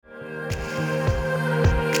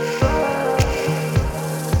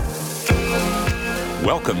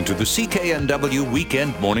Welcome to the CKNW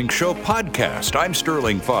Weekend Morning Show podcast. I'm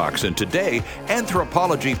Sterling Fox, and today,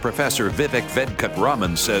 anthropology professor Vivek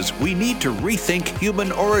Venkatraman says we need to rethink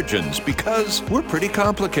human origins because we're pretty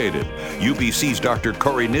complicated. UBC's Dr.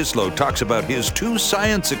 Corey Nislo talks about his 2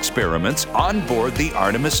 science experiments on board the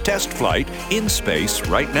Artemis test flight in space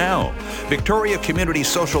right now. Victoria Community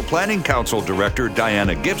Social Planning Council Director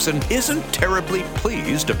Diana Gibson isn't terribly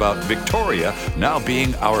pleased about Victoria now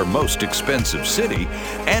being our most expensive city.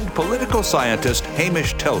 And political scientist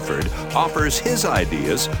Hamish Telford offers his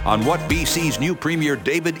ideas on what BC's new Premier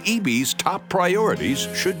David Eby's top priorities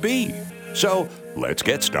should be. So, let's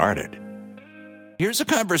get started. Here's a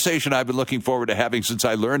conversation I've been looking forward to having since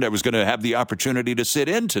I learned I was going to have the opportunity to sit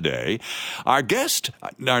in today. Our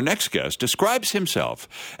next guest, describes himself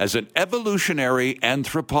as an evolutionary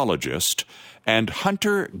anthropologist and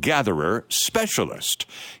hunter-gatherer specialist.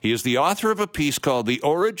 He is the author of a piece called The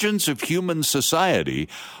Origins of Human Society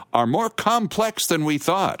Are More Complex Than We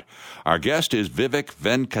Thought. Our guest is Vivek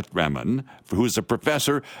Venkatraman, who is a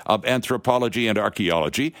professor of anthropology and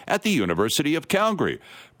archaeology at the University of Calgary.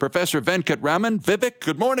 Professor Venkatraman, Vivek,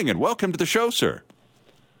 good morning and welcome to the show, sir.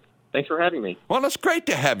 Thanks for having me. Well, it's great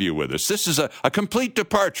to have you with us. This is a complete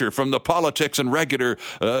departure from the politics and regular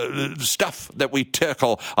stuff that we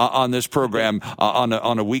tackle on this program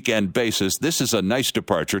on a weekend basis. This is a nice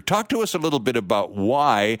departure. Talk to us a little bit about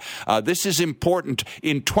why this is important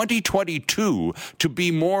in 2022 to be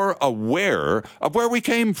more aware of where we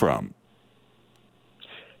came from.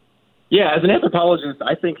 Yeah, as an anthropologist,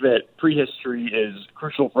 I think that prehistory is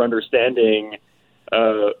crucial for understanding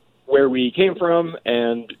where we came from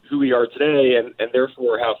and who we are today, and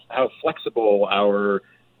therefore how flexible our,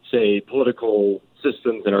 say, political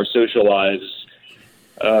systems and our social lives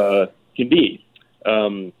can be.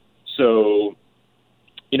 So,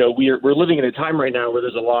 you know, we're living in a time right now where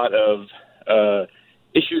there's a lot of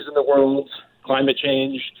issues in the world, climate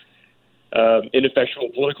change,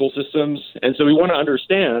 ineffectual political systems, and so we want to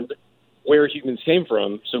understand where humans came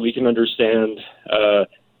from so we can understand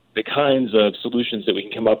the kinds of solutions that we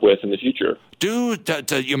can come up with in the future.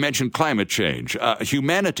 You mentioned climate change.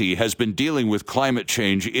 Humanity has been dealing with climate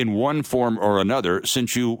change in one form or another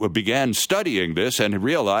since you began studying this and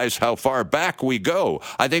realized how far back we go.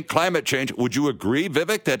 I think climate change, would you agree,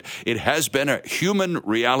 Vivek, that it has been a human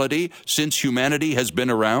reality since humanity has been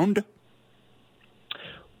around?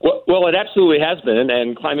 Well, it absolutely has been,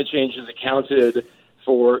 and climate change has accounted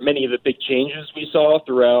for many of the big changes we saw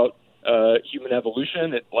throughout human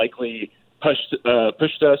evolution. It likely pushed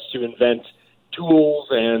us to invent tools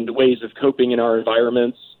and ways of coping in our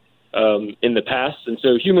environments in the past. And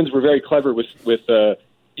so humans were very clever with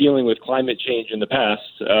dealing with climate change in the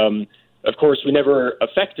past. Of course, we never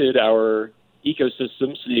affected our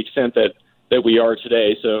ecosystems to the extent that we are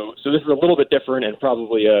today. So this is a little bit different and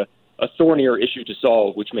probably a thornier issue to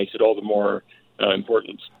solve, which makes it all the more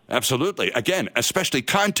important. Absolutely. Again, especially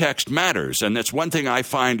context matters. And that's one thing I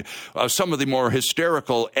find some of the more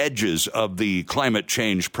hysterical edges of the climate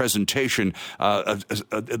change presentation,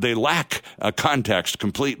 they lack context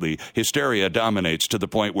completely. Hysteria dominates to the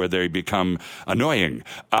point where they become annoying.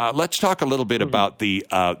 Let's talk a little bit about the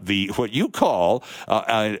what you call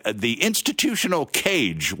the institutional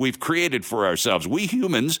cage we've created for ourselves. We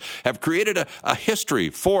humans have created a history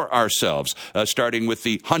for ourselves, starting with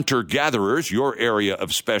the hunter-gatherers, your area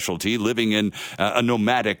of specialty, living in a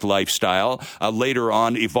nomadic lifestyle, later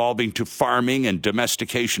on evolving to farming and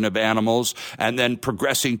domestication of animals, and then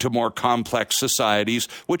progressing to more complex societies,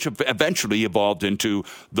 which have eventually evolved into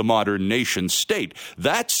the modern nation state.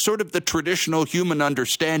 That's sort of the traditional human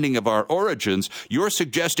understanding of our origins. You're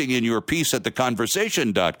suggesting in your piece at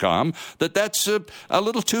theconversation.com that that's a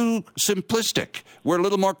little too simplistic. We're a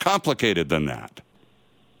little more complicated than that.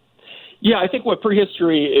 Yeah, I think what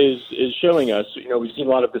prehistory is showing us, you know, we've seen a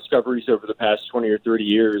lot of discoveries over the past 20 or 30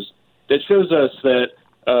 years that shows us that,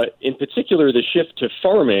 in particular, the shift to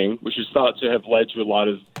farming, which is thought to have led to a lot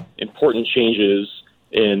of important changes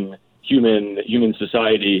in human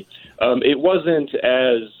society, it wasn't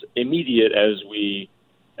as immediate as we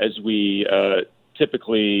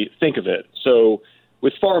typically think of it. So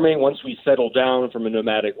with farming, once we settled down from a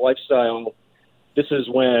nomadic lifestyle, this is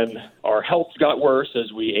when our health got worse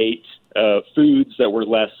as we ate foods that were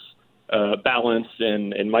less balanced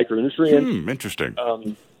and micronutrients. Interesting.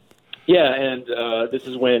 This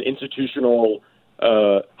is when institutional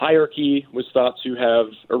hierarchy was thought to have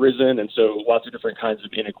arisen, and so lots of different kinds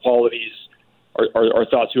of inequalities are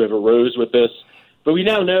thought to have arose with this. But we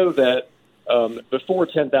now know that before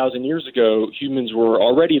 10,000 years ago, humans were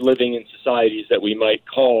already living in societies that we might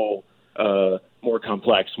call more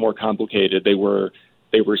complex, more complicated. They were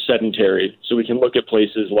they were sedentary. So we can look at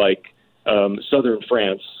places like southern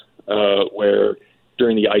France, where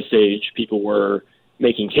during the Ice Age, people were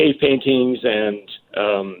making cave paintings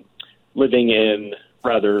and living in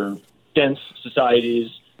rather dense societies,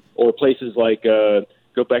 or places like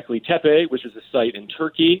Göbekli Tepe, which is a site in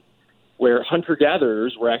Turkey, where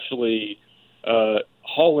hunter-gatherers were actually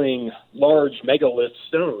hauling large megalith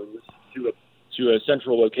stones to a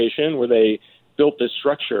central location where they built this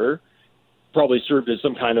structure, probably served as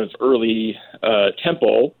some kind of early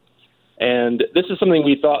temple. And this is something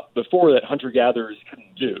we thought before that hunter-gatherers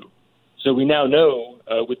couldn't do. So we now know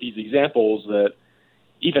with these examples that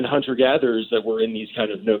even hunter-gatherers that were in these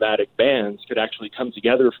kind of nomadic bands could actually come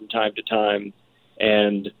together from time to time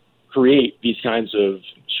and create these kinds of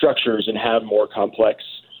structures and have more complex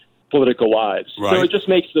political lives. Right. So it just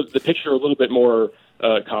makes the picture a little bit more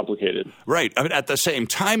complicated. Right. I mean, at the same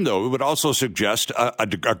time, though, it would also suggest a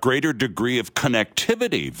greater degree of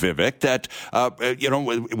connectivity, Vivek, that,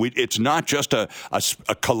 it's not just a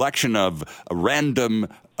collection of random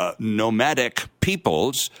nomadic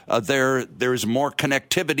peoples. There's more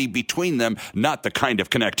connectivity between them, not the kind of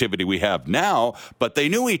connectivity we have now, but they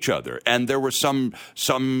knew each other, and there was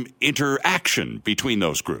some interaction between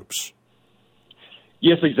those groups.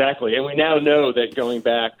 Yes, exactly. And we now know that going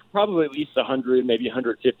back probably at least 100, maybe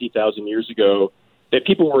 150,000 years ago, that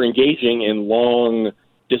people were engaging in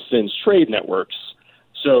long-distance trade networks.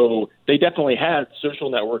 So they definitely had social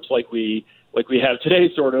networks like we have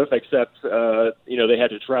today, sort of, except, they had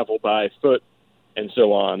to travel by foot and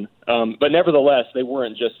so on. But nevertheless, they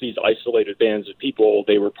weren't just these isolated bands of people.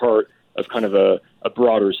 They were part of kind of a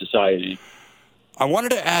broader society. I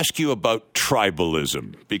wanted to ask you about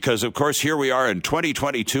tribalism, because, of course, here we are in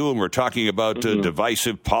 2022, and we're talking about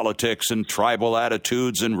divisive politics and tribal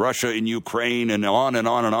attitudes in Russia and Ukraine, and on and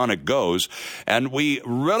on and on it goes. And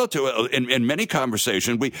in many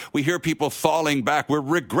conversations, we hear people falling back. We're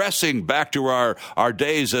regressing back to our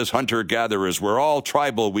days as hunter-gatherers. We're all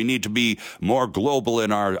tribal. We need to be more global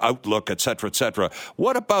in our outlook, et cetera, et cetera.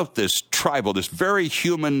 What about this very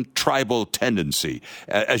human tribal tendency,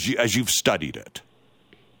 as you've studied it?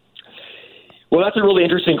 Well, that's a really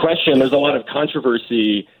interesting question. There's a lot of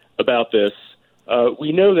controversy about this.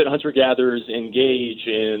 We know that hunter-gatherers engage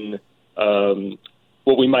in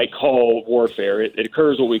what we might call warfare. It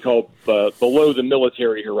occurs what we call below the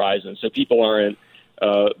military horizon, so people aren't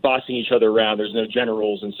bossing each other around. There's no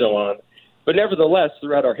generals and so on. But nevertheless,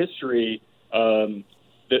 throughout our history,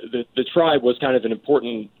 the tribe was kind of an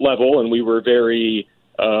important level, and we were very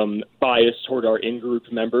biased toward our in-group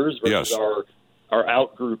members versus our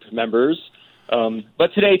out-group members.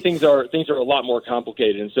 But today things are a lot more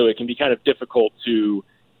complicated, and so it can be kind of difficult to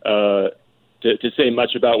say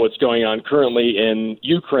much about what's going on currently in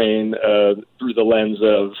Ukraine through the lens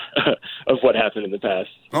of what happened in the past.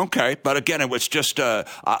 Okay, but again, it was just,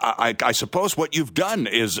 I suppose what you've done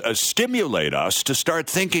is stimulate us to start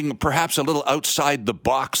thinking perhaps a little outside the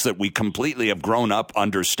box that we completely have grown up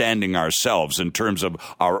understanding ourselves in terms of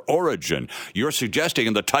our origin. You're suggesting,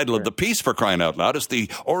 in the title of the piece, for crying out loud, is the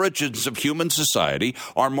origins of human society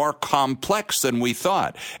are more complex than we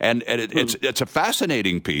thought. And it's a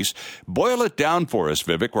fascinating piece. Boil it down for us,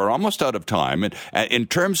 Vivek. We're almost out of time. And in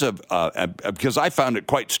terms of, because I found it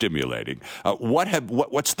quite stimulating,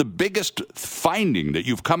 what's the biggest finding that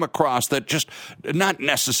you've come across that just not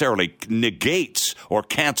necessarily negates or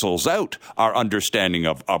cancels out our understanding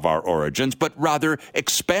of our origins, but rather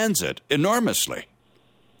expands it enormously?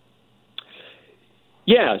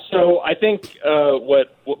 Yeah, so I think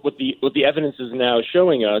what the evidence is now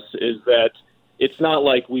showing us is that it's not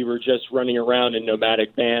like we were just running around in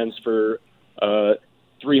nomadic bands for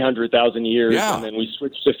 300,000 years, and then we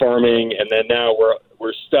switched to farming, and then now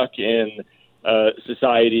we're stuck in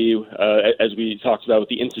society, as we talked about with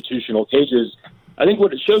the institutional cages. I think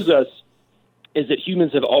what it shows us is that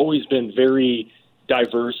humans have always been very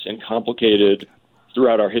diverse and complicated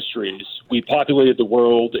throughout our histories. We populated the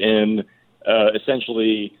world in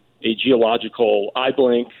essentially a geological eye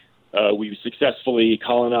blink. We've successfully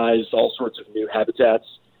colonized all sorts of new habitats,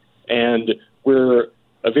 and we're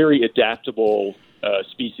a very adaptable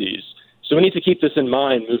species. So we need to keep this in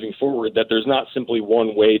mind moving forward, that there's not simply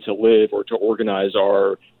one way to live or to organize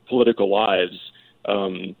our political lives.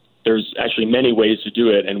 There's actually many ways to do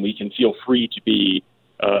it, and we can feel free to be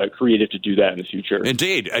creative to do that in the future.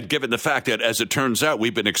 Indeed, and given the fact that, as it turns out,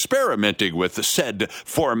 we've been experimenting with the said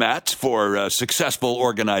formats for successful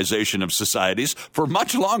organization of societies for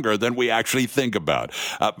much longer than we actually think about.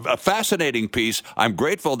 A fascinating piece. I'm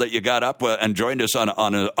grateful that you got up and joined us on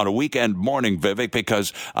a weekend morning, Vivek,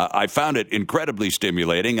 because I found it incredibly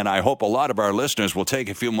stimulating, and I hope a lot of our listeners will take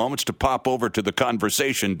a few moments to pop over to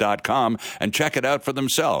theconversation.com and check it out for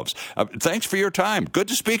themselves. Thanks for your time. Good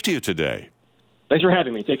to speak to you today. Thanks for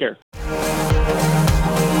having me. Take care.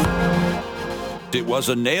 It was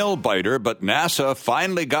a nail-biter, but NASA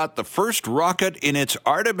finally got the first rocket in its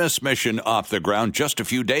Artemis mission off the ground just a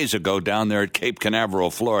few days ago down there at Cape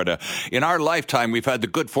Canaveral, Florida. In our lifetime, we've had the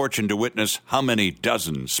good fortune to witness how many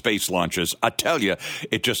dozen space launches. I tell you,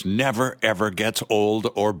 it just never, ever gets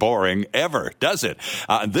old or boring, ever, does it?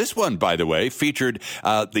 This one, by the way, featured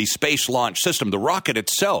the Space Launch System. The rocket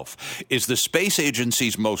itself is the space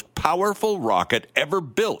agency's most powerful rocket ever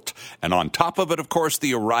built. And on top of it, of course,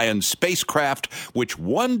 the Orion spacecraft, which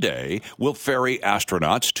one day will ferry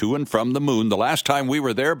astronauts to and from the moon. The last time we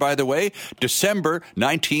were there, by the way, December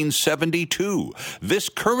 1972. This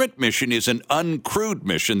current mission is an uncrewed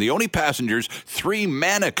mission. The only passengers, 3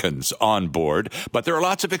 mannequins on board, but there are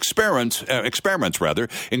lots of experiments,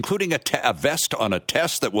 including a vest on a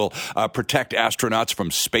test that will protect astronauts from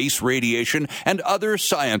space radiation and other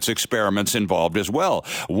science experiments involved as well.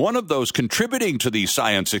 One of those contributing to these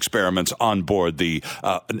science experiments on board the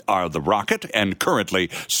rocket and currently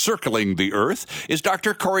circling the Earth is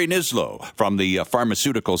Dr. Corey Nislo from the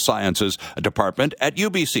Pharmaceutical Sciences Department at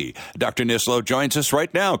UBC. Dr. Nislo joins us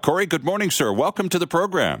right now. Corey, good morning, sir. Welcome to the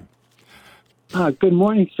program. Good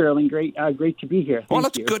morning, Sterling. Great to be here. Well,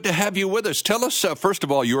 it's good to have you with us. Tell us, first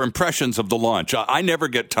of all, your impressions of the launch. I never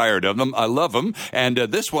get tired of them. I love them. And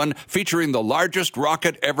this one, featuring the largest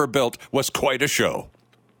rocket ever built, was quite a show.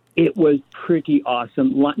 It was pretty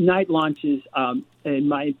awesome. Night launches, in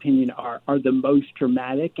my opinion, are the most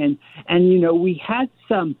dramatic. And we had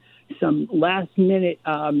some last minute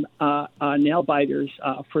nail biters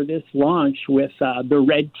for this launch with the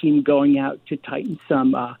red team going out to tighten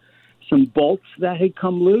some bolts that had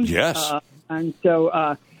come loose. Yes. And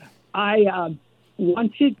so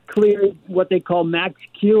once it cleared what they call max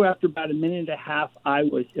Q after about a minute and a half, I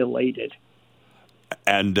was elated.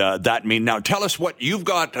 And that means, now tell us what you've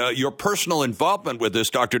got. Your personal involvement with this,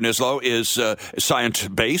 Dr. Nislo, is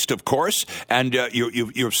science-based, of course, and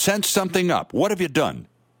you've sent something up. What have you done?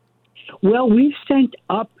 Well, we've sent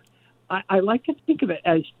up, I like to think of it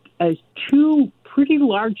as 2 pretty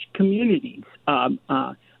large communities of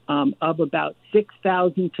about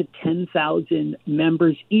 6,000 to 10,000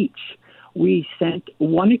 members each. We sent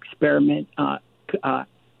one experiment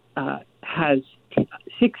has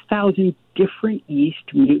 6,000 different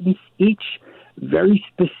yeast mutants, each very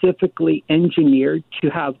specifically engineered to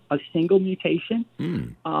have a single mutation.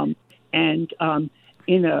 And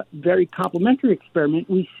in a very complementary experiment,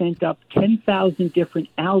 we sent up 10,000 different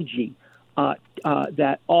algae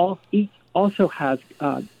that each also have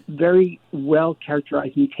very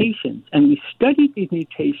well-characterized mutations. And we studied these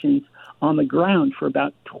mutations on the ground for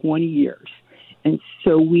about 20 years. And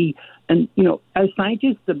so as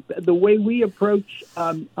scientists, the way we approach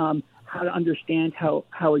how to understand how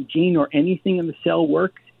a gene or anything in the cell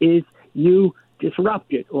works is you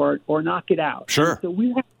disrupt it or knock it out. Sure. And so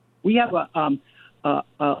we have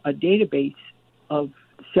a database of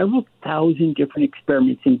several thousand different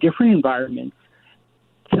experiments in different environments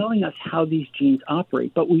telling us how these genes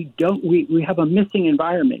operate, but we have a missing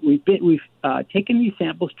environment. We've taken these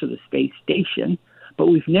samples to the space station, but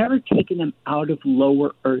we've never taken them out of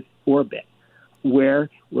lower Earth orbit, where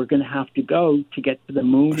we're going to have to go to get to the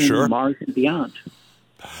moon Sure. and Mars and beyond.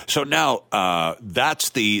 So now that's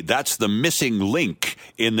the missing link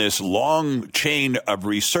in this long chain of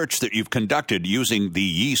research that you've conducted using the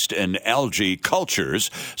yeast and algae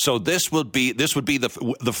cultures. So this would be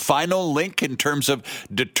the final link in terms of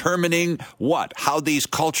determining how these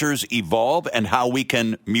cultures evolve and how we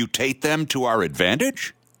can mutate them to our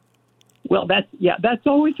advantage. Well, that's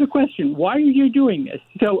always the question. Why are you doing this?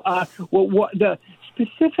 So,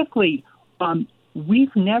 specifically,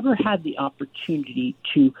 we've never had the opportunity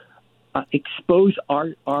to expose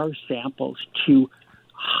our samples to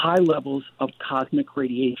high levels of cosmic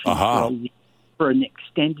radiation for an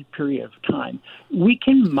extended period of time. We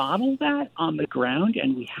can model that on the ground,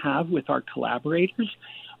 and we have with our collaborators,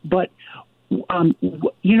 but when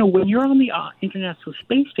you're on the International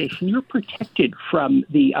Space Station, you're protected from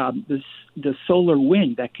the solar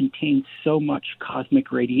wind that contains so much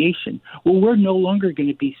cosmic radiation. Well, we're no longer going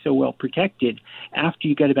to be so well protected after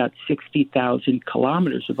you get about 60,000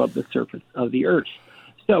 kilometers above the surface of the Earth.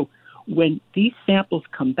 So when these samples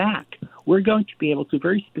come back, we're going to be able to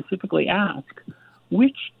very specifically ask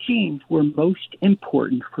which genes were most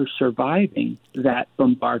important for surviving that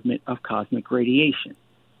bombardment of cosmic radiation.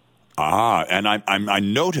 And I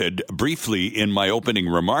noted briefly in my opening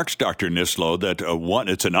remarks, Dr. Nislo, that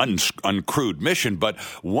it's an uncrewed mission, but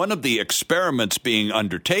one of the experiments being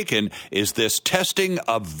undertaken is this testing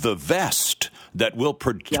of the vest that will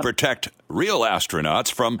protect real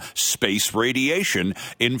astronauts from space radiation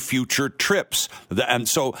in future trips. And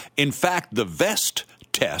so, in fact, the vest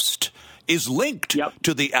test is linked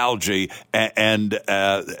to the algae and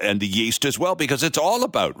the yeast as well, because it's all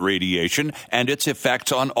about radiation and its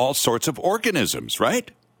effects on all sorts of organisms, right?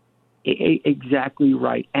 Exactly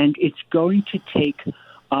right. And it's going to take,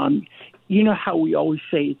 you know how we always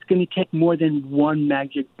say it's going to take more than one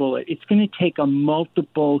magic bullet. It's going to take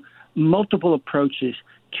multiple approaches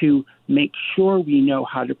to make sure we know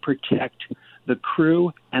how to protect the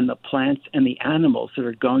crew and the plants and the animals that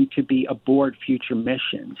are going to be aboard future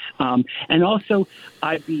missions. And also,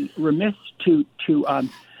 I'd be remiss to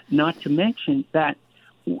not to mention that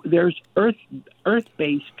there's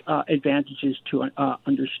Earth-based advantages to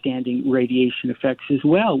understanding radiation effects as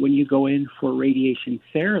well. When you go in for radiation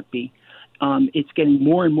therapy, it's getting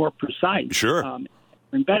more and more precise. Sure.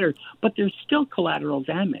 And better, but there's still collateral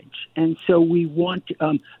damage. And so we want,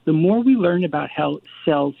 the more we learn about how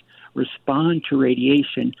cells respond to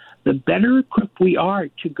radiation, the better equipped we are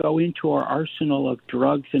to go into our arsenal of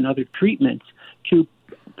drugs and other treatments to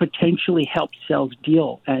potentially help cells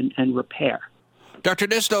deal and repair. Dr.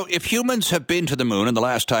 Nislo, if humans have been to the moon, and the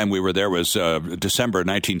last time we were there was December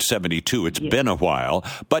 1972, it's been a while,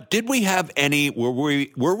 but did we have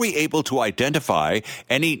were we able to identify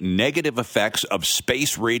any negative effects of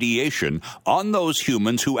space radiation on those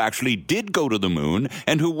humans who actually did go to the moon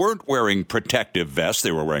and who weren't wearing protective vests?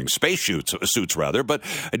 They were wearing suits rather, but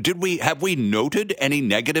have we noted any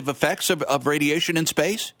negative effects of radiation in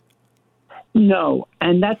space? No,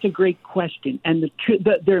 and that's a great question. And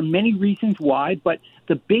there are many reasons why, but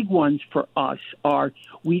the big ones for us are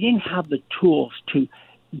we didn't have the tools to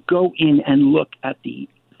go in and look at the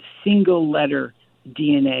single-letter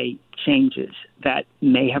DNA changes that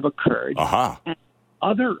may have occurred. And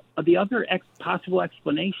the other possible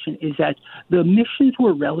explanation is that the missions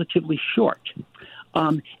were relatively short.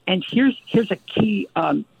 And here's a key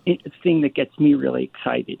thing that gets me really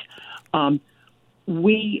excited.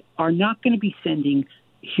 We are not going to be sending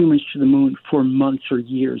humans to the moon for months or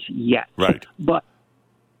years yet. Right. But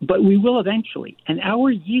we will eventually. And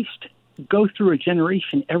our yeast go through a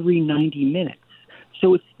generation every 90 minutes.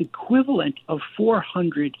 So it's the equivalent of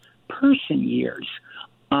 400 person years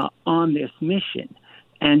on this mission.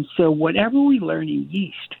 And so whatever we learn in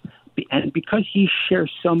yeast, and because yeast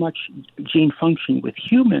shares so much gene function with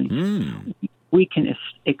humans, we can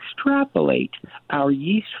extrapolate our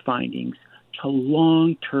yeast findings to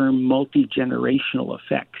long-term, multi-generational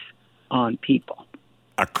effects on people.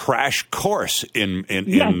 A crash course in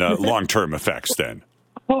long-term effects, then.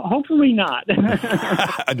 Well, hopefully not.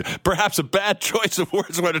 Perhaps a bad choice of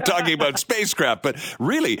words when we're talking about spacecraft, but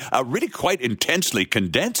really, a really quite intensely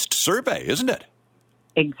condensed survey, isn't it?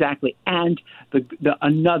 Exactly. And the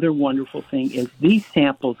another wonderful thing is these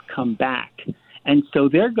samples come back, and so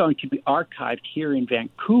they're going to be archived here in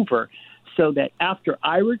Vancouver so that after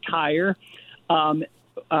I retire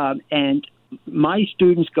and my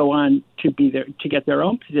students go on to be there to get their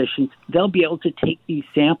own positions, they'll be able to take these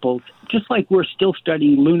samples, just like we're still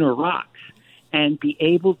studying lunar rocks, and be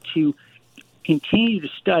able to continue to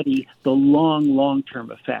study the long-term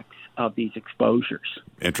effects of these exposures.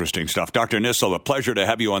 Interesting stuff. Dr. Nislo, a pleasure to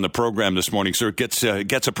have you on the program this morning, sir. Gets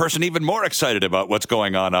a person even more excited about what's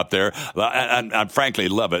going on up there. And I frankly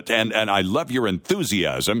love it. And I love your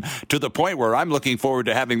enthusiasm to the point where I'm looking forward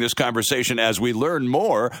to having this conversation as we learn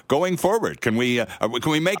more going forward. Can we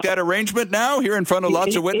make that arrangement now here in front of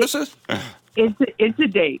lots of witnesses? It's a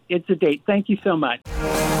date. It's a date. Thank you so much.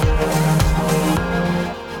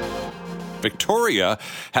 Victoria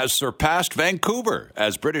has surpassed Vancouver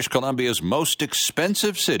as British Columbia's most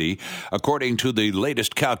expensive city, according to the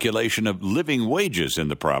latest calculation of living wages in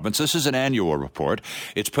the province. This is an annual report.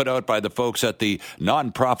 It's put out by the folks at the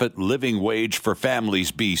nonprofit Living Wage for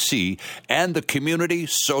Families BC and the Community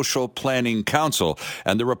Social Planning Council.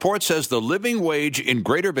 And the report says the living wage in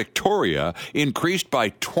Greater Victoria increased by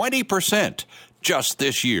 20%. Just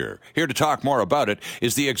this year. Here to talk more about it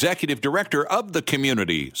is the Executive Director of the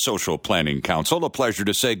Community Social Planning Council. A pleasure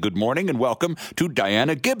to say good morning and welcome to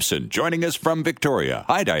Diana Gibson, joining us from Victoria.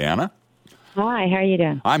 Hi, Diana. Hi, how are you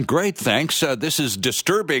doing? I'm great, thanks. This is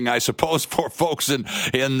disturbing, I suppose, for folks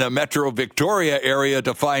in the Metro Victoria area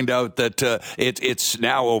to find out that it's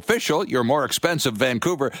now official. You're more expensive than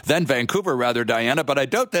Vancouver, Diana, but I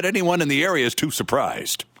doubt that anyone in the area is too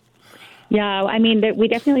surprised. Yeah, I mean, we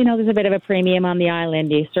definitely know there's a bit of a premium on the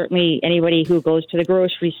island. Certainly anybody who goes to the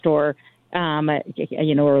grocery store,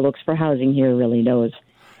 or looks for housing here really knows.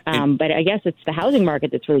 But I guess it's the housing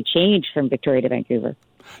market that's really changed from Victoria to Vancouver.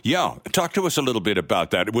 Yeah, talk to us a little bit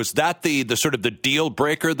about that. Was that the sort of the deal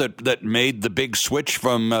breaker that made the big switch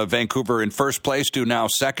from Vancouver in first place to now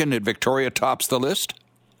second, and Victoria tops the list?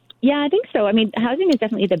 Yeah, I think so. I mean, housing is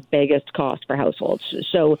definitely the biggest cost for households.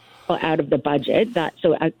 So out of the budget,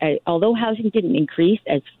 although housing didn't increase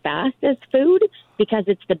as fast as food, because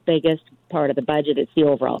it's the biggest part of the budget, it's the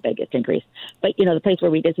overall biggest increase. But, the place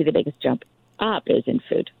where we did see the biggest jump up is in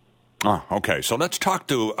food. Oh, okay. So let's talk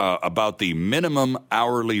about the minimum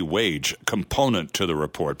hourly wage component to the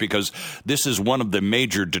report, because this is one of the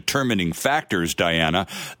major determining factors, Diana,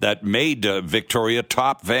 that made Victoria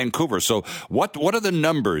top Vancouver. So what are the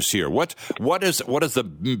numbers here? What is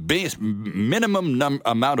the minimum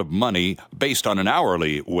amount of money based on an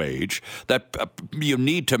hourly wage that you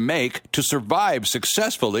need to make to survive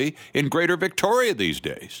successfully in Greater Victoria these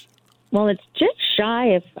days? Well, it's just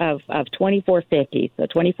shy of $24.50, so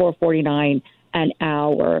 $24.49 an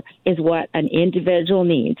hour is what an individual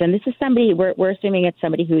needs. And this is somebody, we're assuming it's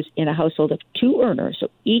somebody who's in a household of two earners. So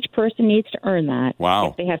each person needs to earn that. Wow.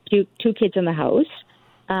 If they have two kids in the house.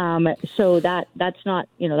 So that's not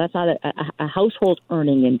a household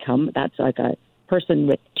earning income. That's like a person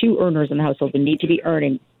with two earners in the household would need to be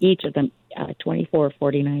earning, each of them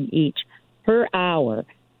 $24.49 each per hour,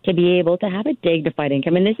 to be able to have a dignified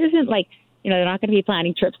income. And this isn't like, they're not going to be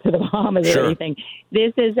planning trips to the Bahamas or anything.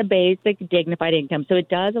 This is a basic dignified income. So it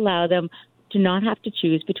does allow them to not have to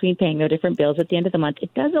choose between paying their different bills at the end of the month.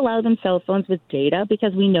 It does allow them cell phones with data,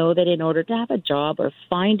 because we know that in order to have a job or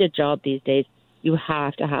find a job these days, you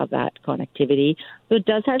have to have that connectivity. So it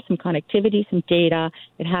does have some connectivity, some data.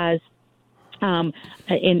 It has,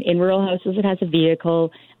 in rural houses, it has a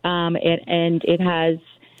vehicle, and it has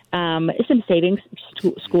some savings,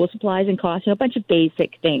 school supplies and costs, a bunch of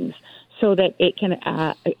basic things, so that it can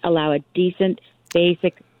allow a decent,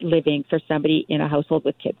 basic living for somebody in a household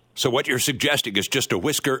with kids. So what you're suggesting is just a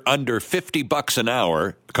whisker under $50 an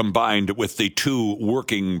hour, combined with the two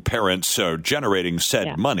working parents generating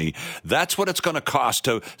said money. That's what it's going to cost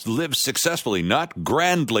to live successfully, not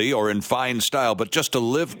grandly or in fine style, but just to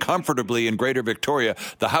live comfortably in Greater Victoria.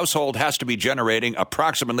 The household has to be generating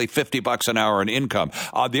approximately $50 an hour in income.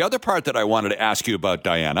 The other part that I wanted to ask you about,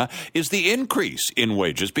 Diana, is the increase in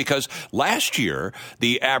wages, because last year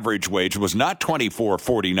the average wage was not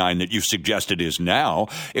 $24.49 that you suggested is now.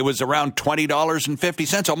 It was around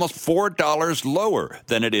 $20.50, almost $4 lower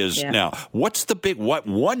than it is now. What's the big,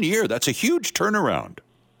 1 year? That's a huge turnaround.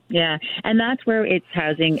 Yeah, and that's where it's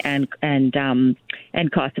housing and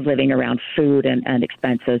cost of living around food and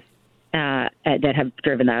expenses that have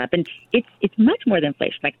driven that up. And it's much more than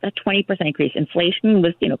inflation. Like that 20% increase, inflation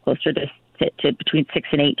was closer to between 6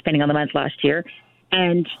 and 8, depending on the month last year.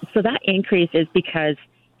 And so that increase is because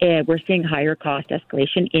we're seeing higher cost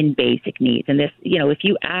escalation in basic needs. And this, if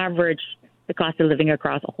you average the cost of living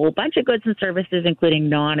across a whole bunch of goods and services, including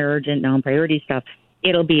non-urgent, non-priority stuff,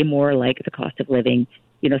 it'll be more like the cost of living,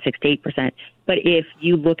 6 to 8%. But if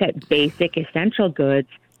you look at basic essential goods,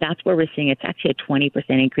 that's where we're seeing it's actually a 20%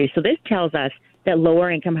 increase. So this tells us that lower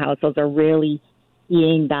income households are really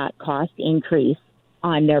seeing that cost increase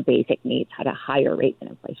on their basic needs at a higher rate than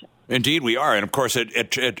inflation. Indeed, we are. And of course,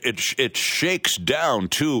 it shakes down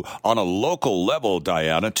to, on a local level,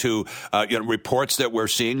 Diana, to reports that we're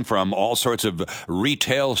seeing from all sorts of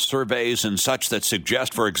retail surveys and such that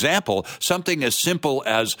suggest, for example, something as simple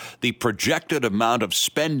as the projected amount of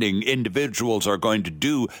spending individuals are going to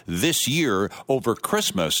do this year over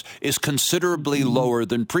Christmas is considerably lower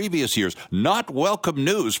than previous years. Not welcome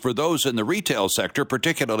news for those in the retail sector,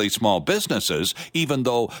 particularly small businesses, even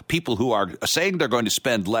though people who are saying they're going to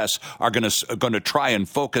spend less are going to try and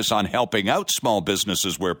focus on helping out small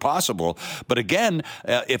businesses where possible. But again,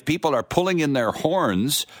 if people are pulling in their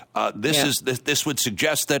horns, this would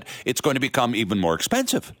suggest that it's going to become even more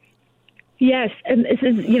expensive. Yes, and this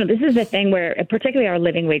is the thing where particularly our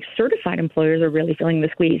living wage certified employers are really feeling the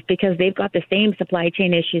squeeze, because they've got the same supply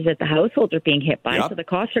chain issues that the households are being hit by. Yep. So the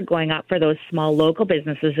costs are going up for those small local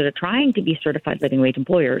businesses that are trying to be certified living wage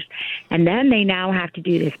employers. And then they now have to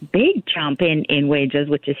do this big jump in wages,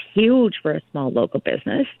 which is huge for a small local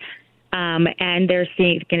business. And they're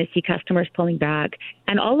going to see customers pulling back.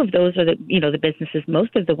 And all of those are the businesses.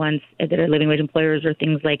 Most of the ones that are living wage employers are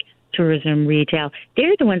things like tourism, retail.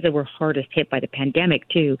 They're the ones that were hardest hit by the pandemic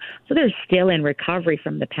too. So they're still in recovery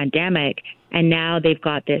from the pandemic. And now they've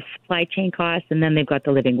got this supply chain costs, and then they've got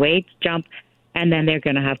the living wage jump, and then they're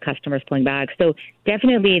going to have customers pulling back. So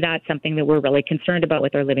definitely that's something that we're really concerned about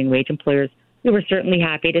with our living wage employers. We were certainly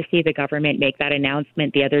happy to see the government make that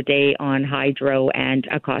announcement the other day on hydro and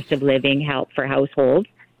a cost of living help for households.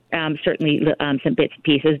 Certainly some bits and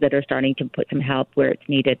pieces that are starting to put some help where it's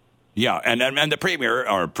needed. Yeah, and the Premier,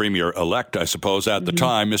 or Premier-elect, I suppose, at the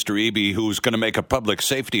time, Mr. Eby, who's going to make a public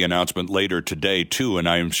safety announcement later today, too, and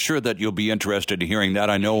I'm sure that you'll be interested in hearing that.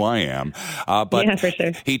 I know I am. But yeah, for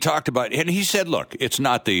sure. He talked about, and he said, look, it's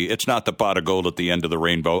not the pot of gold at the end of the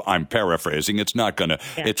rainbow. I'm paraphrasing. It's not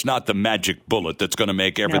the magic bullet that's going to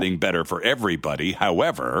make everything better for everybody.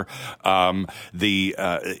 However,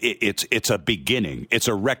 it's a beginning. It's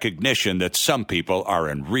a recognition that some people are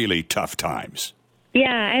in really tough times.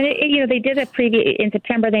 Yeah, and they did in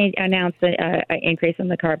September. They announced an increase in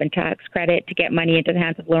the carbon tax credit to get money into the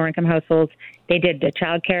hands of lower-income households. They did the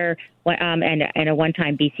childcare and a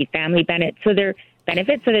one-time BC family benefit. So they're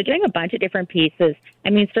doing a bunch of different pieces.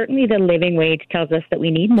 I mean, certainly the living wage tells us that we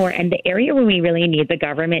need more, and the area where we really need the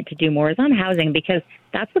government to do more is on housing, because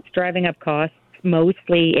that's what's driving up costs.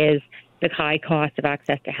 Mostly is the high cost of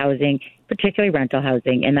access to housing, particularly rental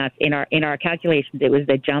housing. And that's in our calculations, it was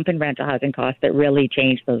the jump in rental housing costs that really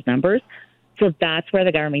changed those numbers. So that's where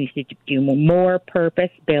the government needs to do more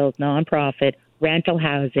purpose-built, nonprofit rental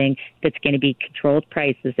housing that's going to be controlled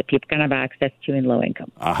prices that people can have access to in low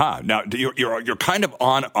income. Now, you're kind of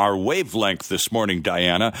on our wavelength this morning,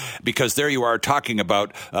 Diana, because there you are talking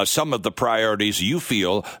about some of the priorities you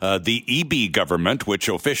feel the Eby government, which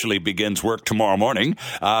officially begins work tomorrow morning,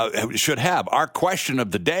 should have. Our question of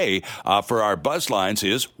the day for our buzz lines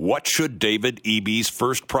is, what should David Eby's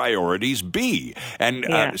first priorities be? And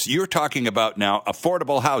you're talking about now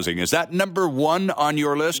affordable housing. Is that number one on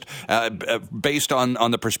your list? Based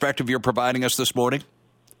on the perspective you're providing us this morning?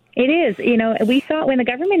 It is. We saw when the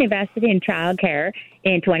government invested in childcare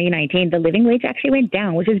in 2019, the living wage actually went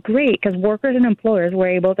down, which is great because workers and employers were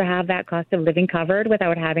able to have that cost of living covered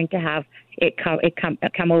without having to have it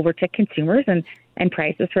come over to consumers and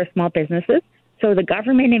prices for small businesses. So the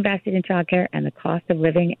government invested in childcare and the cost of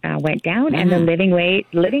living went down, and the living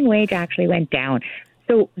wage actually went down.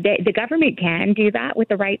 So the government can do that with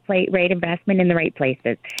the right investment in the right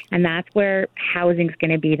places. And that's where housing is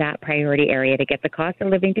going to be that priority area to get the cost of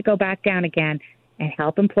living to go back down again and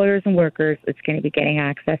help employers and workers. It's going to be getting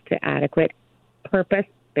access to adequate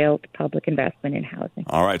purpose-built public investment in housing.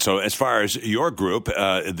 All right. So as far as your group,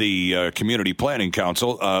 the Community Planning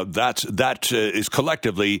Council, that is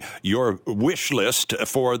collectively your wish list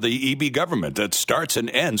for the Eby government that starts and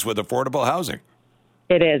ends with affordable housing.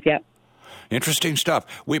 It is, yep. Interesting stuff.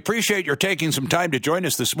 We appreciate your taking some time to join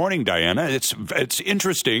us this morning, Diana. It's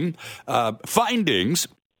interesting findings.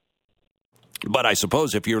 But I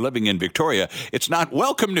suppose if you're living in Victoria, it's not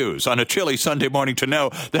welcome news on a chilly Sunday morning to know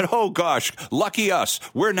that, oh gosh, lucky us,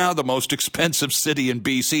 we're now the most expensive city in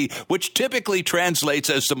BC, which typically translates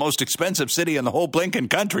as the most expensive city in the whole blinking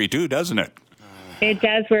country too, doesn't it? It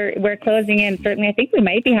does. We're closing in. Certainly, I think we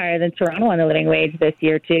might be higher than Toronto on the living wage this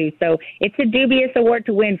year, too. So it's a dubious award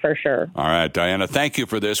to win for sure. All right, Diana, thank you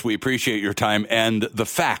for this. We appreciate your time and the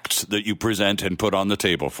facts that you present and put on the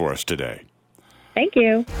table for us today. Thank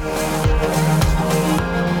you.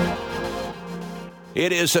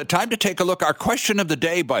 It is time to take a look. Our question of the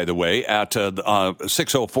day, by the way, at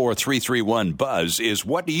 604-331-BUZZ is,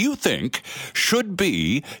 what do you think should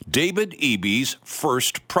be David Eby's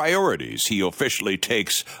first priorities? He officially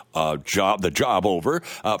takes the job over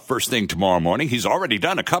first thing tomorrow morning. He's already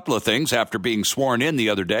done a couple of things after being sworn in the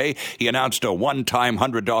other day. He announced a one-time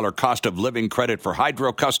 $100 cost of living credit for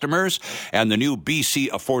hydro customers and the new BC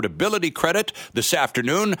affordability credit. This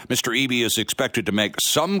afternoon, Mr. Eby is expected to make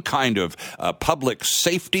some kind of public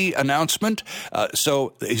safety announcement.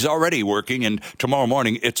 So he's already working, and tomorrow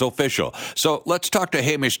morning it's official. So let's talk to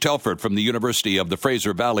Hamish Telford from the University of the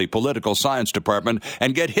Fraser Valley Political Science Department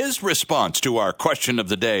and get his response to our question of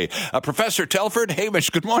the day. Professor Telford,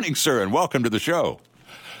 Hamish, good morning, sir, and welcome to the show.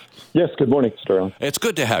 Yes, good morning, Sterling. It's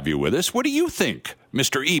good to have you with us. What do you think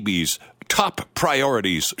Mr. Eby's top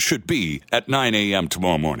priorities should be at 9 a.m.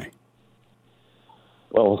 tomorrow morning?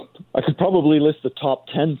 Well, I could probably list the top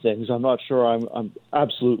 10 things. I'm not sure I'm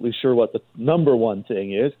absolutely sure what the number one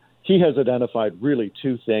thing is. he has identified really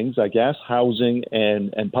two things, I guess, housing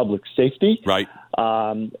and public safety. Right.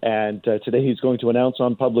 And today he's going to announce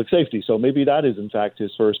on public safety. So maybe that is, in fact,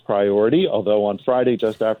 his first priority, although on Friday,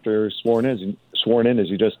 just after sworn in, as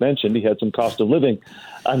you just mentioned, he had some cost of living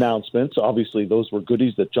announcements. Obviously, those were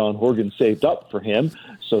goodies that John Horgan saved up for him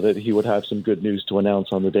so that he would have some good news to announce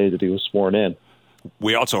on the day that he was sworn in.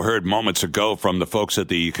 We also heard moments ago from the folks at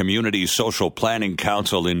the Community Social Planning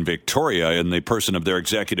Council in Victoria in the person of their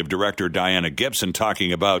executive director, Diana Gibson,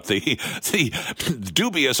 talking about the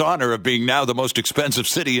dubious honor of being now the most expensive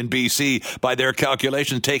city in BC by their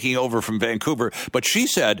calculations, taking over from Vancouver. But she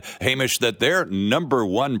said, Hamish, that their number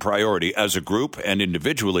one priority as a group and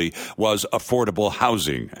individually was affordable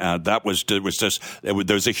housing.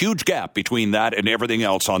 There's a huge gap between that and everything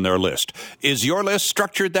else on their list. Is your list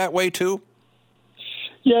structured that way too?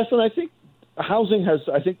 Yes, and I think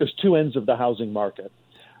there's two ends of the housing market.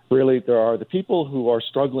 Really, there are the people who are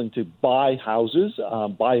struggling to buy houses,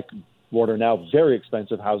 buy what are now very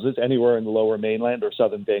expensive houses anywhere in the Lower Mainland or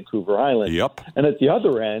Southern Vancouver Island. Yep. And at the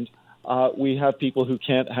other end, we have people who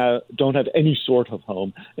don't have any sort of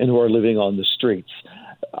home and who are living on the streets.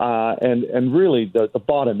 And really, the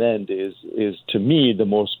bottom end is to me the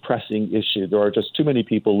most pressing issue. There are just too many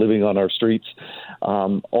people living on our streets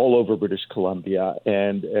all over British Columbia.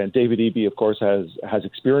 And David Eby, of course, has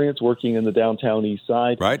experience working in the downtown east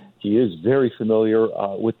side. Right. He is very familiar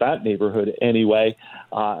with that neighborhood anyway.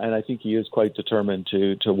 And I think he is quite determined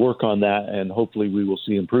to work on that. And hopefully we will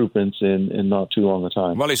see improvements in not too long a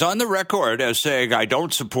time. Well, he's on the record as saying, I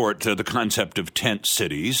don't support the concept of tent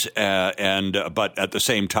cities, but at the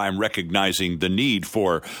same time recognizing the need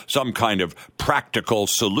for some kind of practical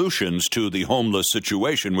solutions to the homeless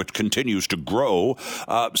situation, which continues to grow.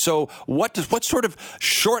 So what sort of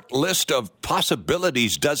short list of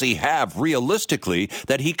possibilities does he have realistically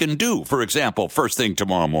that he can do, for example, first thing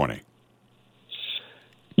tomorrow morning?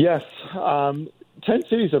 Yes. Tent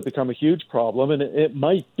cities have become a huge problem, and it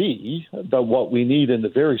might be that what we need in the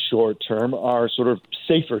very short term are sort of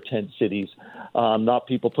safer tent cities, not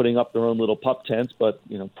people putting up their own little pup tents, but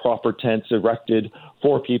proper tents erected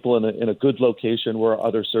for people in a good location where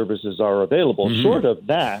other services are available. Mm-hmm. Short of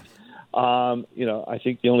that, I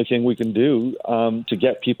think the only thing we can do to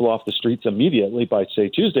get people off the streets immediately by, say,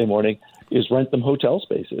 Tuesday morning is rent them hotel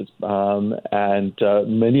spaces. And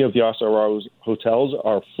many of the SRO hotels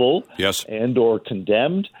are full and or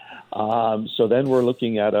condemned. So then we're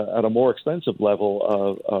looking at a more expensive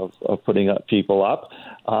level of putting up people up.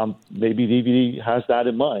 Maybe DVD has that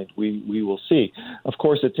in mind. We will see. Of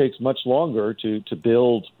course, it takes much longer to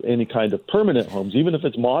build any kind of permanent homes, even if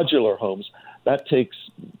it's modular homes. That takes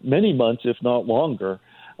many months, if not longer.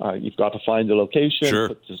 You've got to find the location,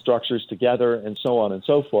 put the structures together, and so on and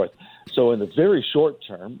so forth. So in the very short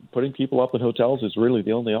term, putting people up in hotels is really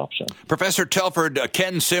the only option. Professor Telford,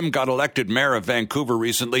 Ken Sim got elected mayor of Vancouver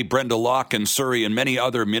recently. Brenda Locke in Surrey and many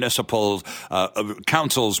other municipal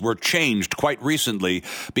councils were changed quite recently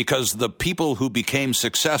because the people who became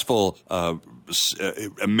successful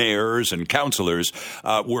mayors and councillors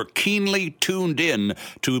were keenly tuned in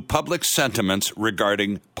to public sentiments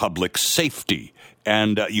regarding public safety.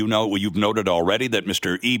 And you've noted already that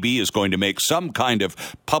Mr. Eby is going to make some kind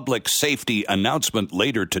of public safety announcement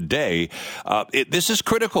later today. This is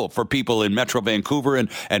critical for people in Metro Vancouver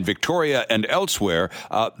and Victoria and elsewhere.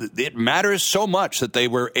 It matters so much that they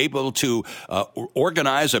were able to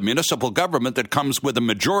organize a municipal government that comes with a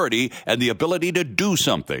majority and the ability to do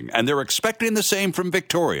something. And they're expecting the same from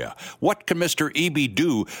Victoria. What can Mr. Eby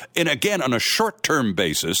do, again, on a short-term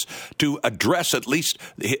basis to address at least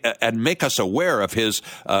and make us aware of his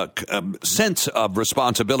sense of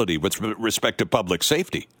responsibility with respect to public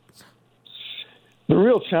safety? The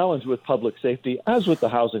real challenge with public safety, as with the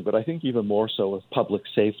housing, but I think even more so with public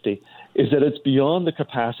safety, is that it's beyond the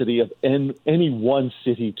capacity of any one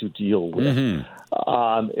city to deal with.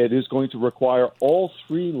 Mm-hmm. It is going to require all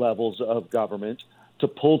three levels of government to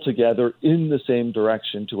pull together in the same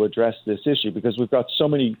direction to address this issue, because we've got so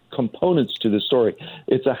many components to the story.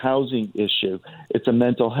 It's a housing issue. It's a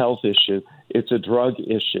mental health issue. It's a drug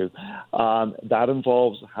issue. That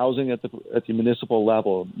involves housing at the municipal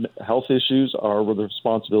level. Health issues are the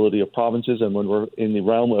responsibility of provinces, and when we're in the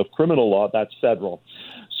realm of criminal law, that's federal.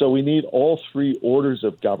 So we need all three orders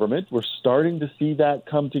of government. We're starting to see that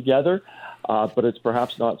come together, but it's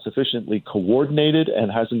perhaps not sufficiently coordinated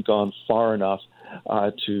and hasn't gone far enough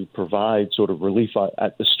to provide sort of relief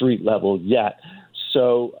at the street level yet.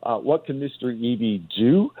 So what can Mr. Eby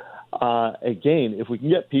do? Again, if we can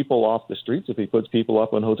get people off the streets, if he puts people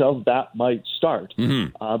up in hotels, that might start.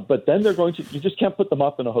 But then you just can't put them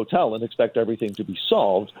up in a hotel and expect everything to be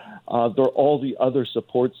solved. There are all the other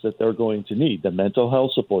supports that they're going to need, the mental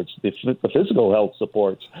health supports, the physical health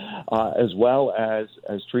supports, as well as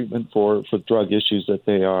treatment for drug issues that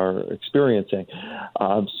they are experiencing.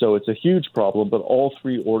 So it's a huge problem, but all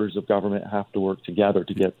three orders of government have to work together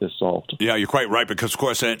to get this solved. Yeah, you're quite right, because, of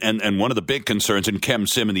course, and one of the big concerns, and Kem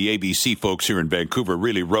Sim and the ABC folks here in Vancouver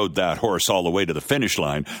really rode that horse all the way to the finish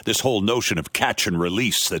line, this whole notion of catch and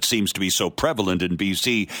release that seems to be so prevalent in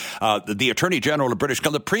BC. The Attorney General of British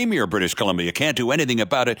Columbia, the Premier of British Columbia, can't do anything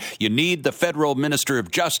about it. You need the federal Minister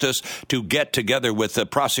of Justice to get together with the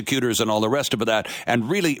prosecutors and all the rest of that and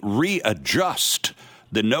really readjust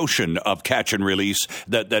the notion of catch and release,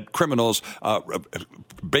 that criminals,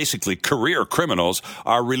 basically career criminals,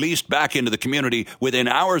 are released back into the community within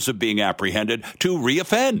hours of being apprehended to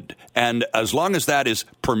reoffend. And as long as that is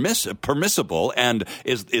permissible and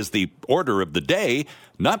is the order of the day,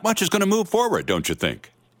 not much is going to move forward, don't you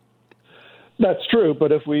think? That's true,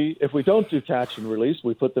 but if we don't do catch and release,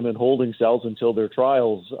 we put them in holding cells until their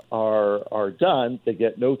trials are done. They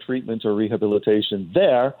get no treatment or rehabilitation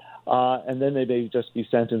there. And then they may just be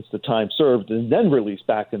sentenced to time served and then released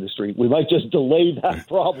back in the street. We might just delay that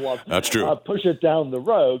problem. That's true. Push it down the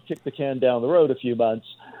road, kick the can down the road a few months.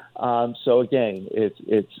 So again,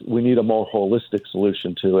 we need a more holistic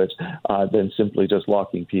solution to it than simply just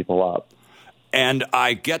locking people up. And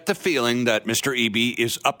I get the feeling that Mr. Eby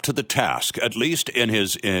is up to the task, at least in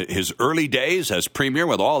his early days as Premier,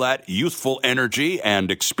 with all that youthful energy and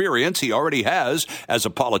experience he already has as a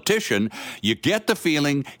politician. You get the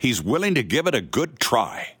feeling he's willing to give it a good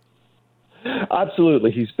try.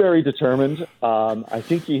 Absolutely. He's very determined. I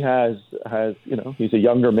think he has, he's a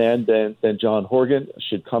younger man than John Horgan,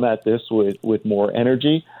 should come at this with more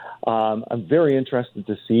energy. I'm very interested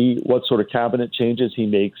to see what sort of cabinet changes he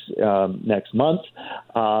makes next month.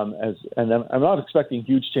 I'm not expecting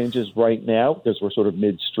huge changes right now because we're sort of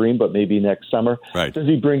midstream, but maybe next summer. Right. Does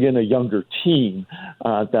he bring in a younger team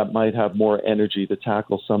that might have more energy to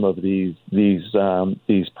tackle some of these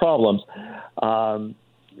problems?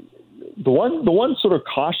 The one sort of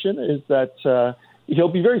caution is that he'll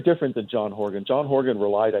be very different than John Horgan. John Horgan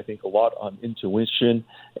relied, I think, a lot on intuition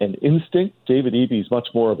and instinct. David Eby is much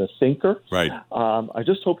more of a thinker. Right. I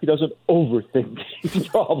just hope he doesn't overthink these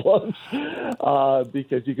problems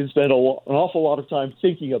because you can spend an awful lot of time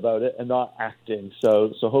thinking about it and not acting.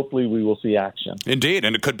 So hopefully we will see action. Indeed,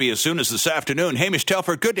 and it could be as soon as this afternoon. Hamish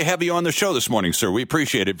Telfer, good to have you on the show this morning, sir. We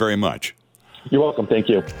appreciate it very much. You're welcome. Thank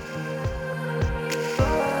you.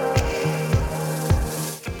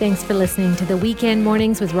 Thanks for listening to the Weekend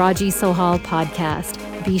Mornings with Raji Sohal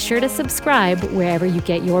podcast. Be sure to subscribe wherever you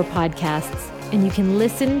get your podcasts. And you can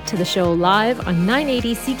listen to the show live on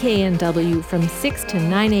 980 CKNW from 6 to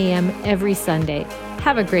 9 a.m. every Sunday.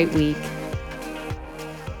 Have a great week.